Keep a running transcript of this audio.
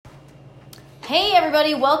Hey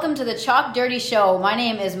everybody, welcome to the Chalk Dirty Show. My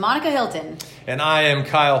name is Monica Hilton. And I am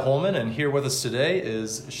Kyle Holman, and here with us today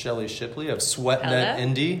is Shelly Shipley of SweatNet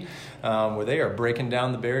Indy, where they are breaking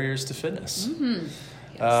down the barriers to fitness. Mm-hmm.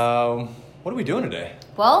 Yes. What are we doing today?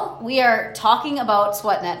 Well, we are talking about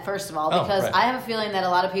SweatNet, first of all, because right. I have a feeling that a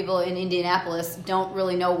lot of people in Indianapolis don't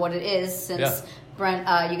really know what it is since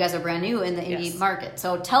you guys are brand new in the Indy market.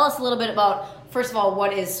 So tell us a little bit about, first of all,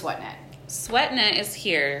 what is SweatNet? SweatNet is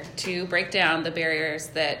here to break down the barriers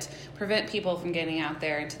that prevent people from getting out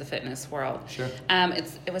there into the fitness world. Sure.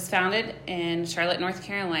 It was founded in Charlotte, North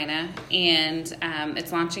Carolina, and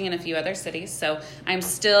it's launching in a few other cities. So I'm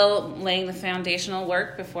still laying the foundational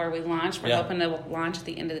work before we launch. We're hoping to launch at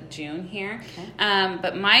the end of June here. Okay.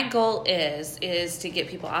 But my goal is to get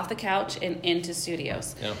people off the couch and into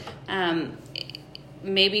studios. Yeah.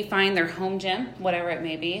 Maybe find their home gym, whatever it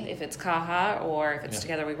may be, if it's Kaha or if it's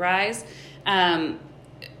Together We Rise. And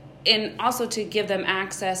also to give them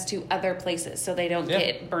access to other places so they don't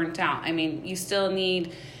get burnt out. I mean, you still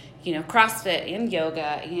need, CrossFit and yoga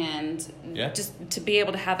and just to be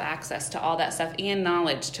able to have access to all that stuff and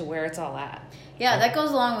knowledge to where it's all at. Yeah, that goes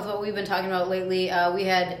along with what we've been talking about lately. We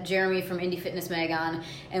had Jeremy from Indie Fitness Mag on,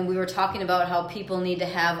 and we were talking about how people need to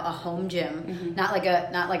have a home gym, not like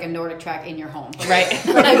a Nordic track in your home, right?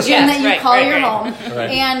 Like a gym that you call your home, right.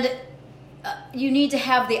 And you need to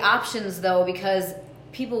have the options though, because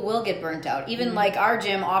people will get burnt out. Even like our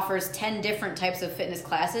gym offers 10 different types of fitness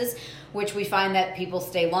classes, which we find that people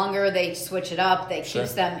stay longer, they switch it up, they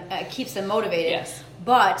keeps them motivated. Yes.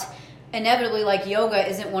 But inevitably, like yoga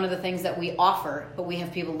isn't one of the things that we offer, but we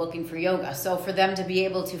have people looking for yoga. So for them to be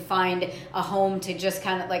able to find a home to just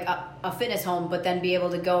kind of like a fitness home, but then be able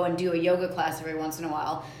to go and do a yoga class every once in a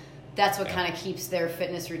while, that's what kind of keeps their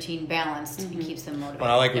fitness routine balanced and keeps them motivated.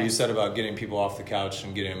 Well, I like what you said about getting people off the couch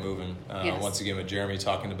and getting them moving. Once again, with Jeremy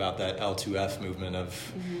talking about that L2F movement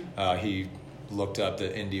of he looked up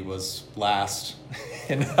that Indy was last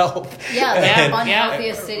in health. Yeah, the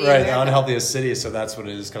unhealthiest city. Right, the unhealthiest city. So that's what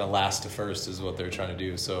it is, kind of last to first is what they're trying to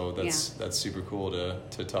do. So that's super cool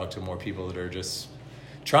to talk to more people that are just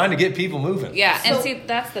trying to get people moving. Yeah, and see,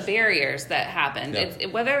 that's the barriers that happen. Yeah.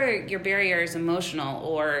 Whether your barrier is emotional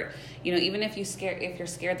or, even if you're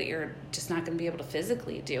scared that you're just not going to be able to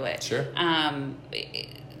physically do it. Sure.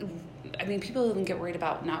 People even get worried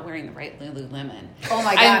about not wearing the right Lululemon. Oh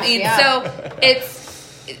my gosh, so it's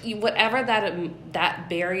whatever that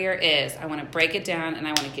barrier is, I want to break it down and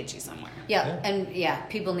I want to get you somewhere. And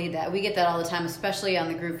people need that. We get that all the time, especially on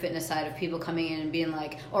the group fitness side of people coming in and being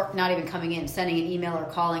like, or not even coming in, sending an email or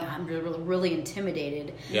calling, I'm really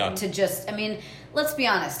intimidated to just, let's be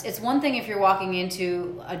honest. It's one thing if you're walking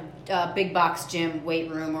into a big box gym,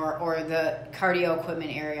 weight room, or the cardio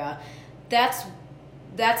equipment area.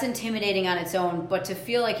 That's intimidating on its own, but to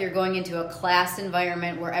feel like you're going into a class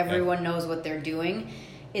environment where everyone knows what they're doing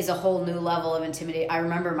is a whole new level of intimidation. I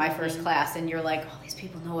remember my first class, and you're like, oh, these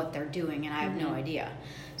people know what they're doing, and I have no idea.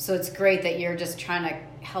 So it's great that you're just trying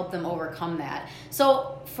to help them overcome that.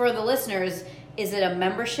 So for the listeners, is it a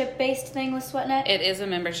membership-based thing with SweatNet? It is a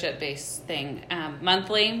membership-based thing.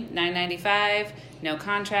 Monthly, $9.95, no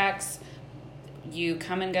contracts. You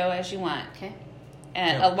come and go as you want. Okay.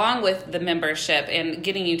 And along with the membership and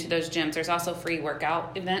getting you to those gyms, there's also free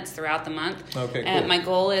workout events throughout the month. Okay, cool. cool. My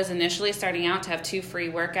goal is initially starting out to have 2 free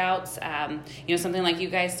workouts. Something like you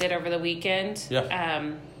guys did over the weekend. Yeah. I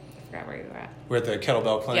forgot where you were at. We're at the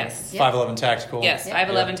kettlebell clinic. Yes. 511 Tactical. Yes,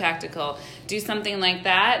 511 Tactical. Do something like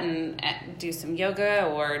that and do some yoga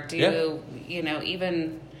or do,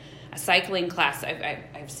 even a cycling class.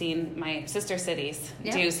 I've seen my sister cities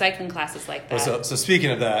do cycling classes like that. Well, so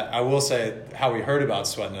speaking of that, I will say how we heard about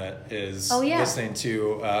SweatNet is listening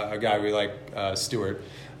to a guy we like, Stuart,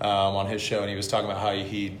 on his show, and he was talking about how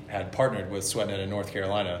he had partnered with SweatNet in North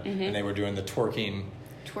Carolina, and they were doing the twerking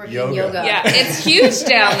yoga. Yeah, it's huge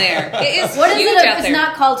down there. It is what huge is it? out It's there.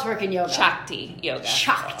 not called twerking yoga. Shakti yoga.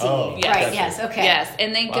 Shakti. Oh, yes. Right, yes, okay. Yes,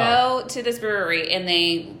 and they go to this brewery and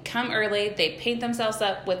they come early, they paint themselves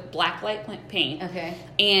up with black light paint. Okay.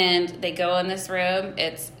 And they go in this room,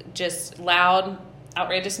 it's just loud,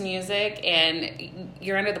 outrageous music, and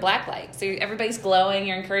you're under the black light. So everybody's glowing,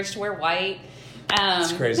 you're encouraged to wear white.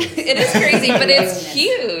 It's crazy. It is crazy, but it's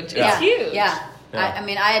huge. Yeah. It's huge. Yeah. Yeah.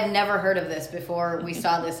 I had never heard of this before we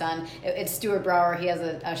saw this on. It's Stuart Brower. He has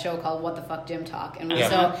a show called What the Fuck Gym Talk, and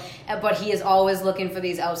but he is always looking for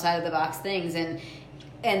these outside of the box things,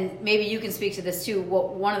 and maybe you can speak to this too.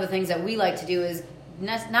 One of the things that we like to do is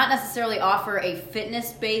not necessarily offer a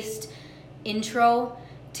fitness based intro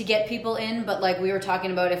to get people in, but like we were talking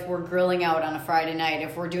about, if we're grilling out on a Friday night,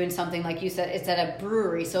 if we're doing something like you said, it's at a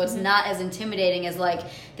brewery, so it's not as intimidating as like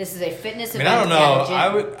this is a fitness event. I don't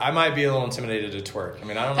know. I might be a little intimidated to twerk. I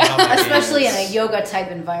mean, I don't know how many especially in a yoga type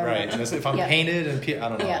environment. Right. And if I'm painted and I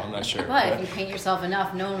don't know. Yeah. I'm not sure. But if you paint yourself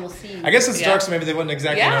enough, no one will see you. I guess it's dark, so maybe they wouldn't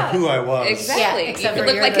exactly know who I was. Exactly. Yeah, except you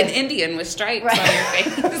could look like an Indian with stripes on your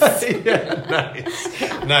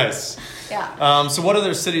face. Nice. Yeah. So what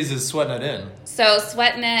other cities is SweatNet in? So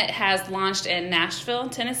SweatNet has launched in Nashville,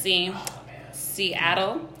 Tennessee,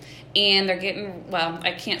 Seattle, and they're getting, well,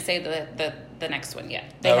 I can't say the next one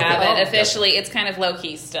yet. They have it officially. It's kind of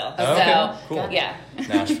low-key still. So, cool. Yeah.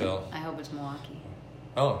 Nashville. I hope it's Milwaukee.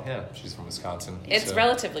 Oh, yeah. She's from Wisconsin. It's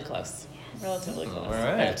relatively close. Relatively close. All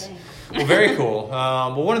right. Well, very cool.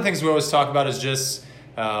 Well, one of the things we always talk about is just,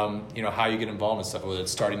 how you get involved in stuff, whether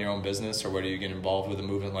it's starting your own business or whether you get involved with a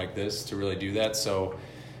movement like this to really do that. So,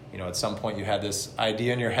 at some point you had this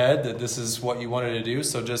idea in your head that this is what you wanted to do.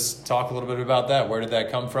 So just talk a little bit about that. Where did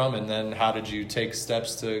that come from? And then how did you take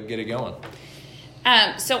steps to get it going?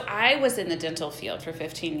 So I was in the dental field for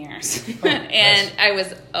 15 years and I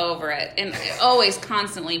was over it, and always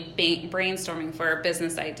constantly brainstorming for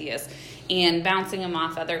business ideas and bouncing them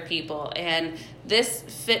off other people. And this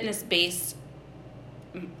fitness-based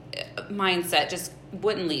mindset just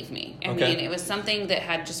wouldn't leave me. I mean, it was something that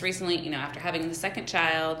had just recently, after having the second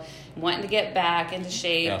child, wanting to get back into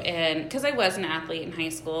shape, and because I was an athlete in high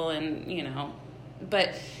school, and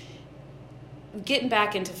but getting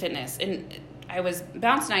back into fitness, and I was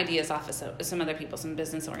bouncing ideas off of some other people, some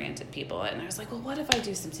business-oriented people, and I was like, well, what if I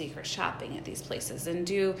do some secret shopping at these places and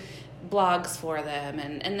do blogs for them,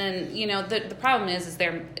 and then the problem is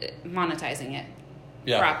they're monetizing it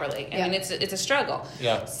properly. I mean, it's a struggle.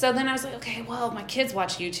 Yeah. So then I was like, okay, well, my kids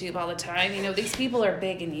watch YouTube all the time. These people are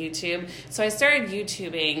big in YouTube. So I started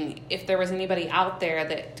YouTubing if there was anybody out there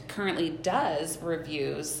that currently does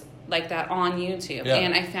reviews like that on YouTube. Yeah.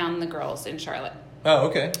 And I found the girls in Charlotte. Oh,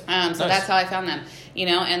 okay. So nice. That's how I found them,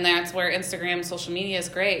 and that's where Instagram, social media is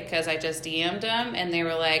great, because I just DM'd them and they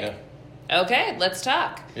were like, okay, let's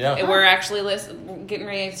talk. Yeah. We're actually getting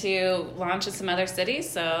ready to launch in some other cities,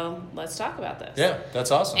 so let's talk about this. Yeah,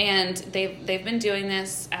 that's awesome. And they've been doing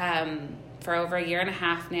this for over a year and a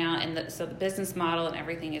half now, and so the business model and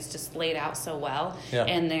everything is just laid out so well. Yeah.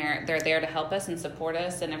 And they're there to help us and support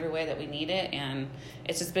us in every way that we need it, and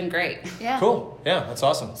it's just been great. Yeah. Cool. Yeah, that's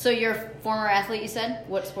awesome. So you're a former athlete, you said?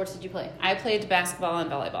 What sports did you play? I played basketball and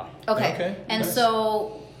volleyball. Okay. And nice.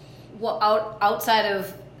 So outside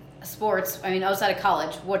of sports, outside of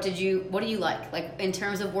college, what do you like? Like in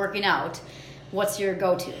terms of working out, what's your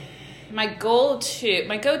go-to? My go-to,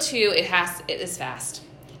 it is fast.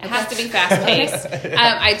 It has to be fast-paced.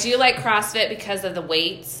 I do like CrossFit because of the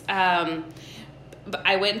weights. But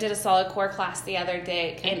I went and did a solid core class the other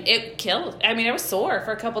day, and it killed. I was sore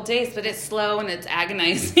for a couple days, but it's slow and it's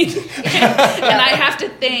agonizing. And I have to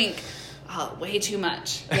think, way too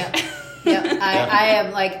much. Yeah. I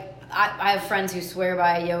am like, I have friends who swear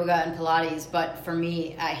by yoga and Pilates, but for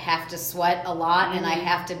me, I have to sweat a lot, and I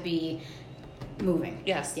have to be moving.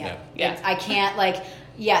 Yes. Yeah. I can't,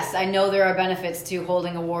 yes, I know there are benefits to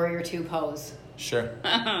holding a Warrior 2 pose. Sure.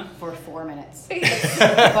 For 4 minutes.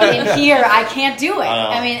 But in here, I can't do it.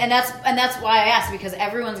 And that's why I asked, because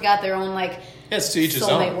everyone's got their own, it's to each his own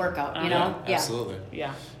soulmate workout, Yeah, absolutely.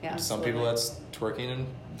 Yeah. Some people, that's twerking and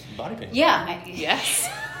body paint. Yeah. Yes.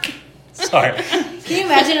 Sorry. Can you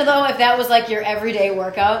imagine, though, if that was your everyday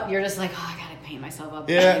workout? You're just like, I gotta paint myself up.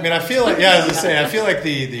 Yeah, I feel like, as I was saying, I feel like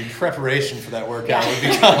the preparation for that workout would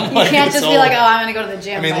become you can't just be like, I'm gonna go to the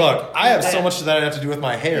gym. Look, I have so much that I have to do with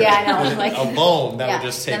my hair. Yeah, I know. Alone, that would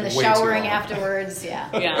just take way too long. And the showering afterwards,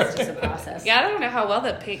 it's just a process. Yeah, I don't know how well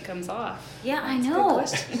that paint comes off. Yeah, I know.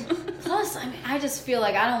 Plus, I just feel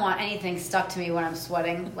like I don't want anything stuck to me when I'm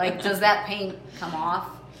sweating. Does that paint come off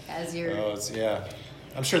as you're... Oh,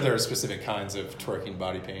 I'm sure there are specific kinds of twerking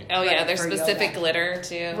body paint. Oh, yeah, there's specific glitter,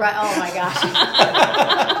 too. Right, oh my gosh.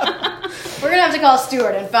 We're going to have to call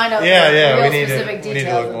Stuart and find out specific details. We need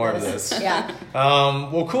to look more into this. Yeah.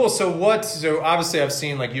 Well, cool. So obviously I've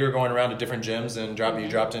seen, you were going around to different gyms and you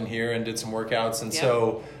dropped in here and did some workouts. And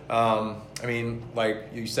so,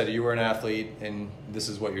 you said you were an athlete and this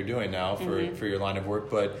is what you're doing now for your line of work.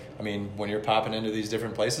 But, when you're popping into these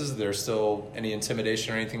different places, there's still any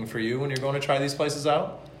intimidation or anything for you when you're going to try these places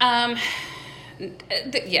out?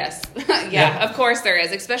 Yes. Yeah, of course there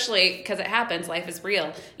is, especially because it happens. Life is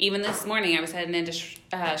real. Even this morning, I was heading into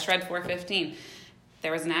Shred 415.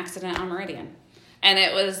 There was an accident on Meridian. And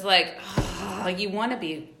it was you want to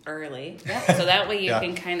be early. So that way you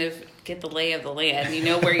can kind of get the lay of the land. You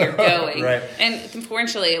know where you're going. Right. And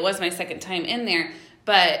unfortunately, it was my second time in there.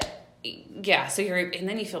 But yeah, so and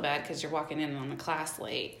then you feel bad because you're walking in on the class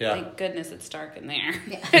late. Yeah. Thank goodness it's dark in there.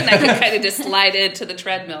 Yeah. And I can kind of just slide into the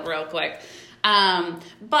treadmill real quick.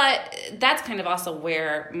 But that's kind of also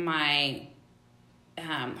where my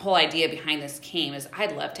whole idea behind this came is I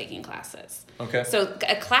love taking classes. Okay. So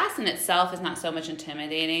a class in itself is not so much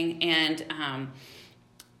intimidating, and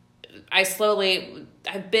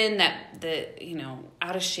I've been the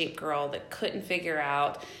out of shape girl that couldn't figure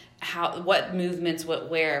out what movements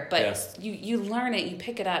where, but yes. you learn it, you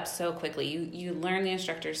pick it up so quickly. You learn the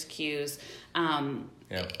instructor's cues.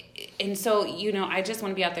 And so, I just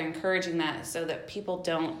want to be out there encouraging that so that people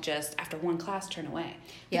don't just, after one class, turn away.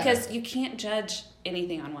 Because you can't judge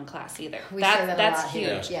anything on one class either. That's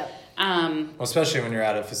huge. Yeah. Well, especially when you're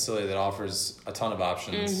at a facility that offers a ton of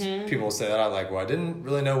options. Mm-hmm. People will say that, I didn't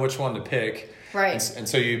really know which one to pick. Right. And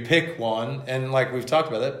so you pick one, and like we've talked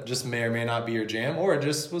about, it just may or may not be your jam, or it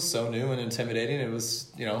just was so new and intimidating. It was,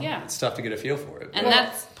 it's tough to get a feel for it. And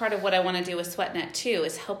that's part of what I want to do with SweatNet too,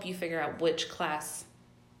 is help you figure out which class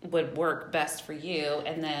would work best for you,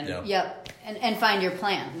 and then and find your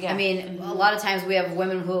plan. Yeah. I mean, a lot of times we have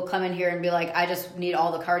women who will come in here and be like, I just need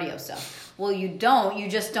all the cardio stuff. Well, you don't. You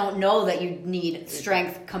just don't know that you need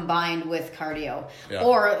strength combined with cardio. Yeah.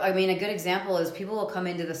 Or, a good example is people will come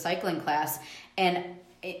into the cycling class, and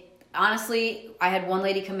honestly, I had one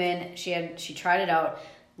lady come in. She tried it out,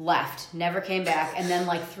 left, never came back, and then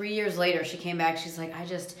 3 years later, she came back. She's like,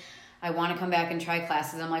 I want to come back and try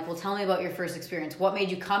classes. I'm like, well, tell me about your first experience. What made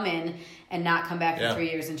you come in and not come back for 3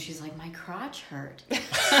 years? And she's like, my crotch hurt.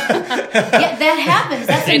 That happens.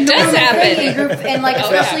 That's a normal thing in group, and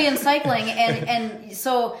especially in cycling. And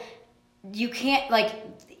so you can't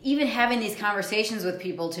even having these conversations with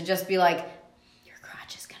people to just be like, your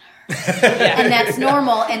crotch is gonna hurt, and that's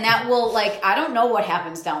normal. And that will I don't know what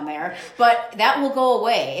happens down there, but that will go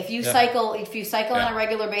away if you cycle. If you cycle on a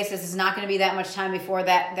regular basis, it's not going to be that much time before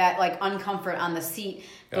that uncomfort on the seat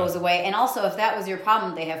goes away. And also, if that was your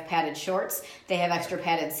problem, they have padded shorts. They have extra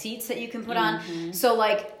padded seats that you can put on. So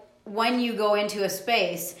when you go into a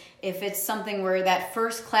space, if it's something where that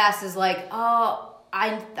first class is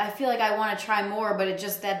I feel like I want to try more, but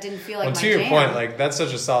that didn't feel like my jam. To your point, that's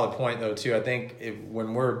such a solid point, though, too. I think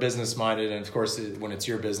when we're business-minded, and of course, when it's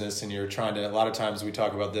your business and you're trying to, a lot of times we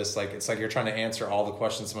talk about this, it's like you're trying to answer all the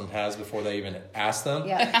questions someone has before they even ask them.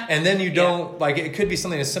 Yeah. And then you don't, it could be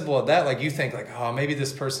something as simple as that. You think, maybe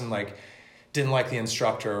this person, didn't like the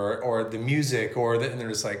instructor or the music and they're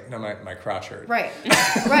just no, my crotch hurt. Right.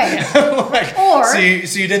 Or so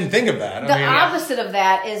you didn't think of that. The opposite of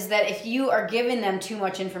that is that if you are giving them too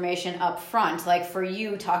much information up front, for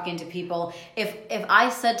you talking to people, if I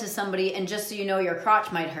said to somebody, and just so you know, your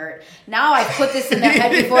crotch might hurt, now I've put this in their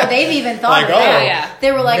head before they've even thought of it.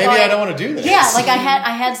 They were like, maybe I don't want to do this. Yeah,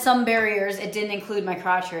 I had some barriers. It didn't include my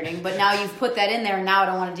crotch hurting, but now you've put that in there, and now I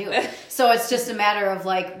don't want to do it. So it's just a matter of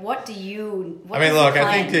what do you? I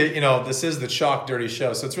think that, this is the Chalk Dirty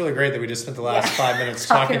Show, so it's really great that we just spent the last 5 minutes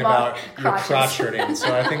talking about your crotch hurting.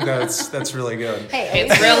 So I think that's really good. Hey,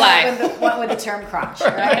 it's real life. Went with the term crotch,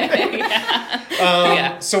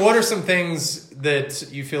 right? So what are some things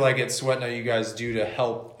that you feel like at SweatNet you guys do to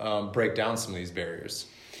help break down some of these barriers?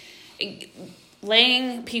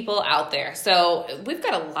 Laying people out there. So we've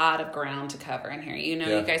got a lot of ground to cover in here.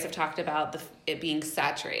 You guys have talked about it being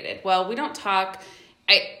saturated. Well, we don't talk...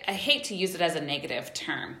 I hate to use it as a negative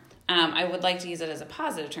term. I would like to use it as a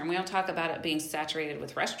positive term. We don't talk about it being saturated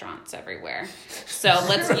with restaurants everywhere. So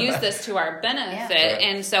let's use this to our benefit. Yeah.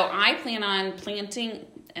 And so I plan on planting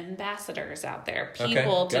ambassadors out there,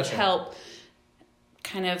 people to help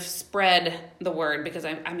kind of spread the word, because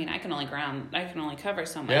I can only cover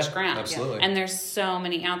so much ground. Absolutely. And there's so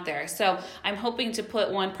many out there. So I'm hoping to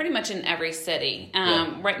put one pretty much in every city.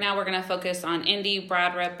 Right now we're going to focus on Indy,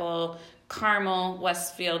 Broad Ripple, Carmel,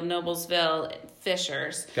 Westfield, Noblesville,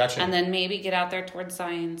 Fishers. Gotcha. And then maybe get out there towards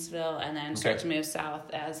Zionsville and then start to move south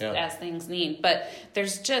as things need. But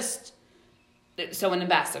there's just... So an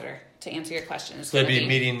ambassador, to answer your question. So they'd be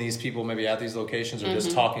meeting these people maybe at these locations, or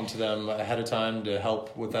just talking to them ahead of time to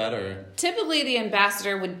help with that? Or typically the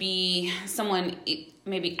ambassador would be someone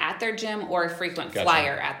maybe at their gym or a frequent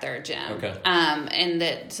flyer at their gym.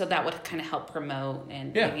 Okay. So that would kind of help promote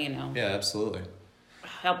and, Yeah, absolutely.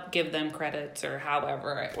 Help give them credits or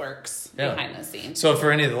however it works behind the scenes. So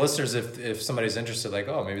for any of the listeners, if somebody's interested,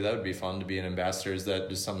 maybe that would be fun to be an ambassador, is that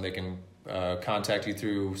just something they can contact you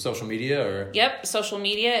through social media? Or Yep, social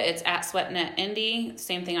media. It's at SweatNet Indy.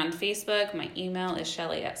 Same thing on Facebook. My email is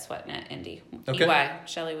Shelly at SweatNet Indy. Okay. EY.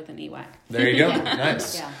 Shelly with an EY. There you go.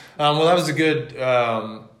 Nice. Well, that was a good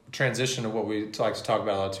transition to what we like to talk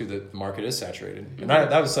about a lot too, that the market is saturated. And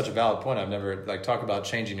that was such a valid point. I've never like talked about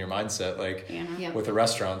changing your mindset, like with the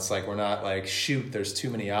restaurants, like we're not like, shoot, there's too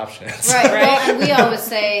many options. Right. Well, and we always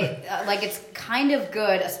say like it's kind of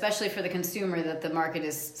good, especially for the consumer, that the market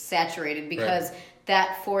is saturated because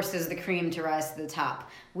that forces the cream to rise to the top.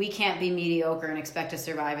 We can't be mediocre and expect to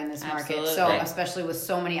survive in this market. Absolutely. So especially with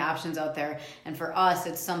so many options out there. And for us,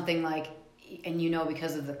 it's something like, and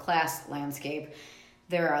because of the class landscape,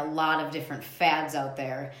 there are a lot of different fads out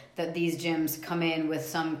there that these gyms come in with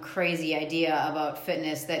some crazy idea about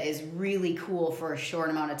fitness that is really cool for a short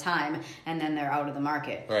amount of time, and then they're out of the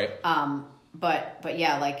market. Right. But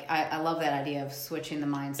yeah, like I love that idea of switching the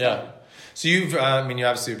mindset. Yeah. So you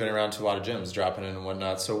obviously have been around to a lot of gyms, dropping in and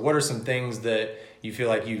whatnot. So what are some things that you feel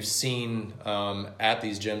like you've seen at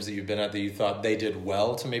these gyms that you've been at that you thought they did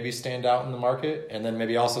well to maybe stand out in the market? And then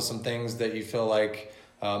maybe also some things that you feel like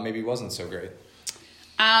maybe wasn't so great?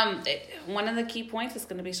 One of the key points is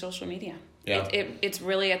going to be social media. Yeah. It's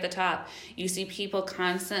really at the top. You see people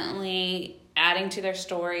constantly adding to their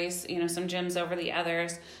stories, some gyms over the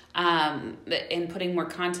others, and putting more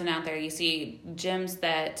content out there. You see gyms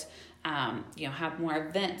that, have more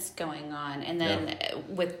events going on. And then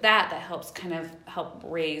with that helps kind of help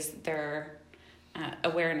raise their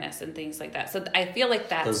awareness and things like that. So I feel like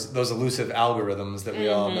that's those elusive algorithms that we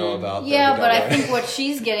all know about. Yeah, but I think what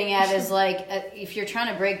she's getting at is like if you're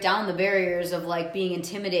trying to break down the barriers of like being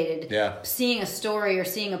intimidated, seeing a story or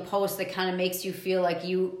seeing a post that kind of makes you feel like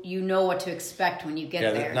you know what to expect when you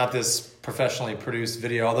get there. Not this professionally produced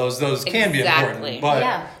video. All those can be important,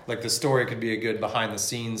 but like the story could be a good behind the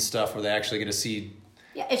scenes stuff where they actually get to see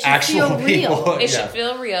it should feel people. real. It should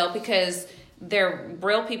feel real because they're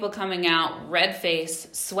real people coming out, red face,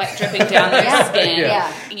 sweat dripping down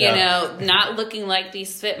their skin, not looking like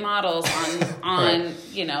these fit models on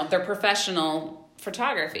their professional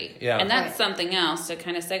photography. Yeah. And that's something else to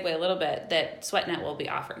kind of segue a little bit that SweatNet will be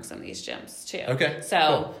offering some of these gyms too. Okay.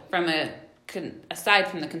 So from aside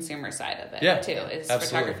from the consumer side of it too, is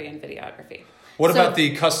photography and videography. What about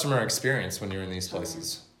the customer experience when you're in these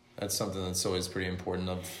places? That's something that's always pretty important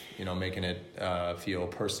of, making it feel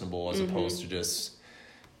personable as opposed to just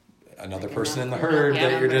another person in the herd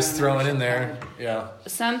that you're just throwing in there. Yeah.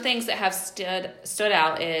 Some things that have stood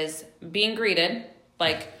out is being greeted,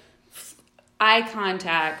 like eye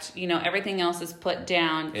contact, everything else is put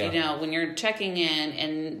down, when you're checking in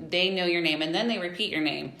and they know your name and then they repeat your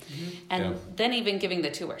name. And then even giving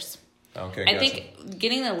the tours. Okay, I think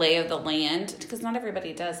getting the lay of the land, because not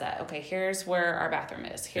everybody does that. Okay, here's where our bathroom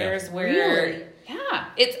is. Here's where... Really? Yeah.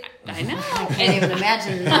 I know. I can't even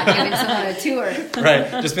imagine not giving someone a tour.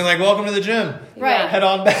 Right. Just being like, welcome to the gym. Right. Head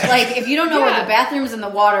on back. Like, if you don't know where the bathrooms and the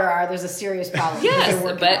water are, there's a serious problem. Yes,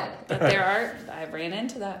 but there are... I ran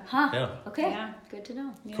into that. Huh. Yeah. Okay. Yeah. Good to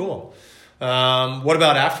know. Yeah. Cool. What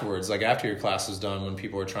about afterwards? Like, after your class is done, when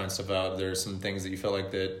people are trying stuff out, there's some things that you felt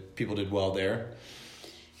like that people did well there?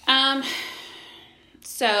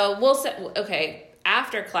 So we'll say,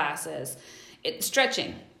 after classes,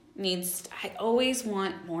 stretching I always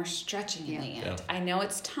want more stretching in the end. Yeah. I know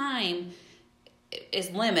time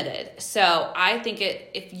is limited. So I think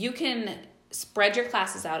if you can spread your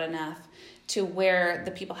classes out enough to where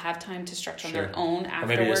the people have time to stretch on their own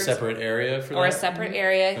afterwards. Or maybe a separate area for that? Or a separate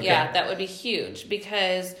area. Okay. Yeah, that would be huge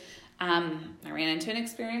because... I ran into an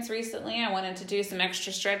experience recently. I wanted to do some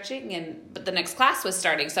extra stretching, but the next class was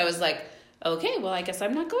starting, so I was like, "Okay, well, I guess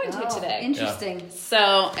I'm not going to today." Interesting. Yeah.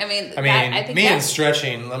 So, I think and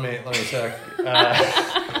stretching. Let me check.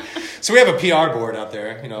 So we have a PR board out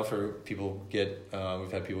there, for people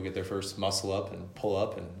we've had people get their first muscle up and pull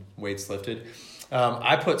up and weights lifted.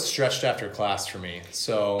 I put stretched after class for me.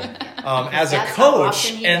 So as a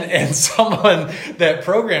coach and someone that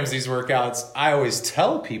programs these workouts, I always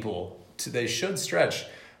tell people they should stretch.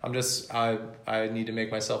 I need to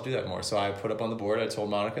make myself do that more. So I put up on the board, I told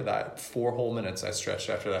Monica that 4 whole minutes I stretched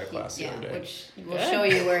after that class the other day. Which will show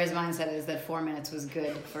you where his mindset is, that 4 minutes was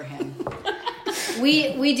good for him.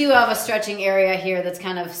 We do have a stretching area here that's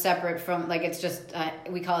kind of separate from, like, it's just,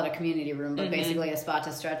 we call it a community room, but basically a spot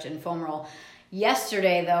to stretch and foam roll.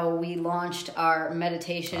 Yesterday, though, we launched our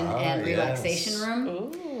meditation and relaxation room.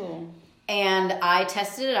 Ooh. And I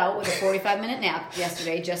tested it out with a 45-minute nap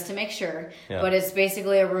yesterday just to make sure. Yeah. But it's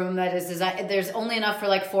basically a room that is designed. There's only enough for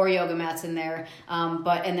like 4 yoga mats in there.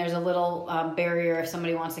 And there's a little barrier if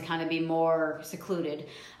somebody wants to kind of be more secluded.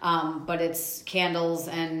 But it's candles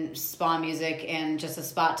and spa music and just a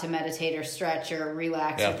spot to meditate or stretch or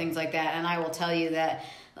relax or things like that. And I will tell you that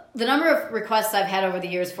the number of requests I've had over the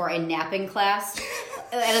years for a napping class,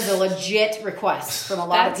 That is a legit request from a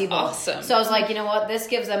lot of people. Awesome. So I was like, you know what? This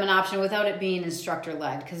gives them an option without it being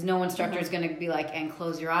instructor-led, because no instructor is going to be like, and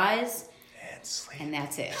close your eyes. And sleep. And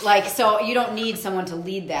that's it. Like, so you don't need someone to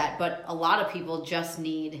lead that, but a lot of people just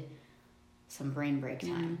need some brain break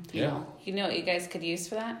time. You know? You know what you guys could use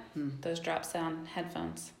for that? Those drop sound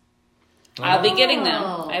headphones. I'll be getting them.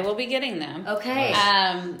 I will be getting them. Okay.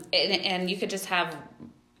 And you could just have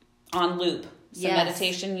on loop some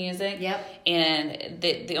meditation music. Yep. And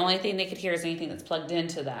the only thing they could hear is anything that's plugged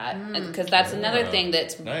into that. Because that's another thing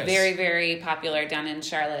that's very, very popular down in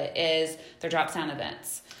Charlotte is their drop sound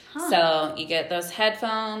events. Huh. So you get those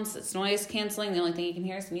headphones, it's noise canceling. The only thing you can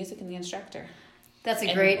hear is the music and the instructor. That's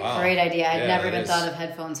a great idea. I'd never even thought of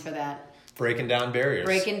headphones for that. Breaking down barriers.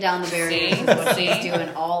 Breaking down the barriers is what she's doing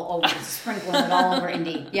all over, sprinkling it all over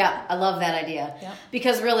Indy. Yeah, I love that idea. Yep.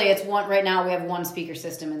 Because really, it's one. Right now, we have one speaker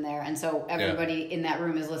system in there, and so everybody in that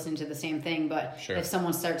room is listening to the same thing. But if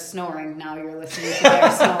someone starts snoring, now you're listening to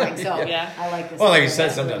their snoring. So I like this. Well, like you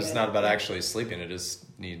said, sometimes it's not about actually sleeping. It just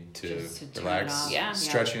need to relax.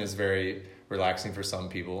 Stretching is very relaxing for some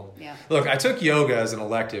people. Yeah. Look, I took yoga as an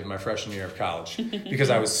elective my freshman year of college because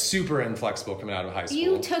I was super inflexible coming out of high school.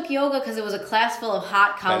 You took yoga because it was a class full of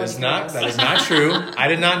hot college girls. That is not true. I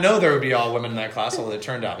did not know there would be all women in that class, although it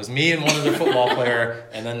turned out. It was me and one other football player,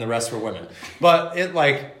 and then the rest were women. But it,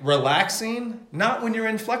 like, relaxing, not when you're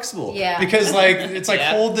inflexible. Yeah. Because, like, it's like,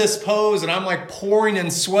 hold this pose, and I'm, like, pouring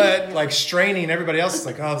in sweat, like, straining. Everybody else is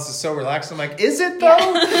like, oh, this is so relaxed. I'm like, is it,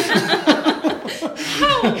 though?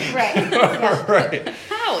 How? Right. Yeah. Right.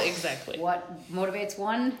 How exactly? What motivates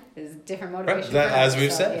one is different motivation. Right. As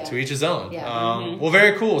we've said, to each his own. Yeah. Well,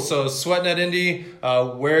 very cool. So SweatNet Indy,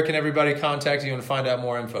 where can everybody contact you and find out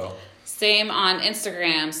more info? Same on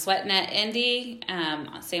Instagram, SweatNet Indy.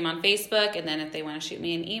 Same on Facebook. And then if they want to shoot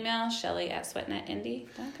me an email,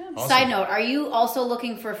 Shelly@SweatNetIndy.com. Awesome. Side note, are you also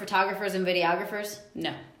looking for photographers and videographers?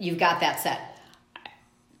 No. You've got that set.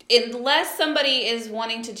 Unless somebody is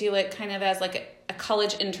wanting to do it kind of as like a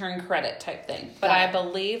college intern credit type thing. But I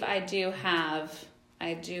believe I do have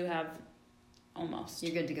almost.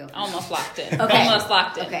 You're good to go. Almost locked in. Okay. Almost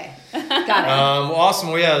locked in. Okay. Got it. Well, awesome.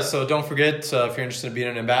 Well, yeah, so don't forget, if you're interested in being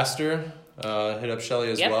an ambassador, hit up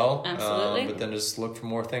Shelly as well. Absolutely. But then just look for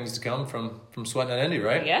more things to come from SweatNet Indy,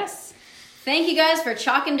 right? Yes. Thank you guys for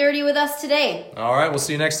chalking dirty with us today. All right. We'll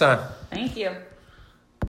see you next time. Thank you.